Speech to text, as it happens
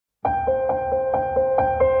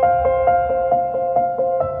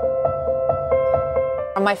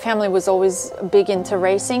My family was always big into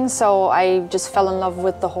racing, so I just fell in love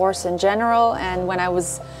with the horse in general, and when I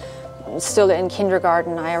was still in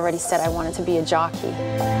kindergarten, I already said I wanted to be a jockey.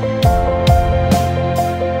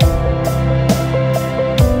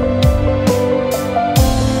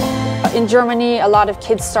 In Germany, a lot of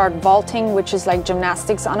kids start vaulting, which is like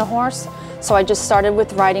gymnastics on a horse. So I just started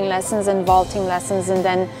with riding lessons and vaulting lessons, and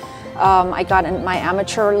then I got my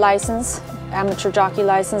amateur jockey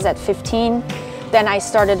license at 15. Then I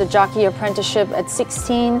started a jockey apprenticeship at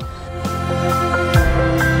 16.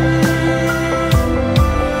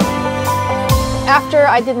 After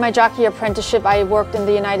I did my jockey apprenticeship, I worked in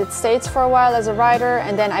the United States for a while as a rider,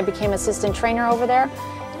 and then I became assistant trainer over there.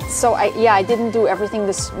 So I didn't do everything.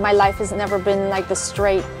 My life has never been like the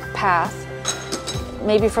straight path.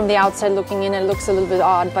 Maybe from the outside looking in, it looks a little bit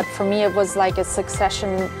odd, but for me it was like a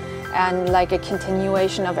succession and like a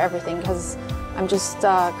continuation of everything, because I'm just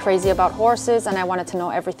crazy about horses and I wanted to know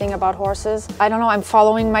everything about horses. I don't know, I'm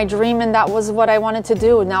following my dream, and that was what I wanted to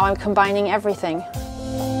do. Now I'm combining everything.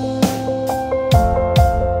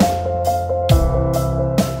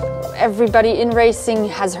 Everybody in racing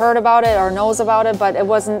has heard about it or knows about it, but it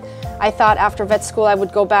wasn't. I thought after vet school I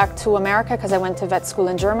would go back to America, because I went to vet school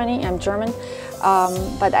in Germany. I'm German.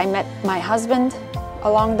 But I met my husband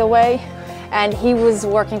along the way, and he was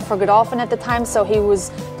working for Godolphin at the time, so he was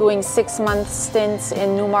doing 6-month stints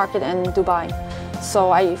in Newmarket and Dubai.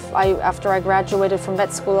 So after I graduated from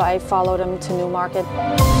vet school, I followed him to Newmarket.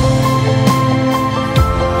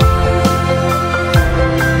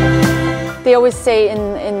 They always say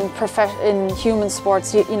in human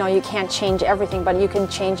sports, you know, you can't change everything, but if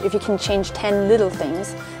you can change 10 little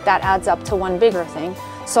things, that adds up to one bigger thing.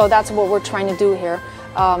 So that's what we're trying to do here.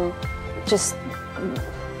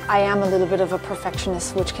 I am a little bit of a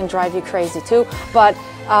perfectionist, which can drive you crazy too, but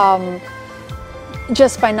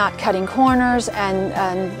just by not cutting corners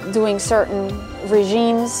and doing certain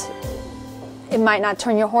regimes, it might not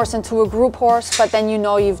turn your horse into a group horse, but then you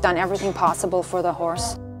know you've done everything possible for the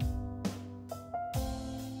horse.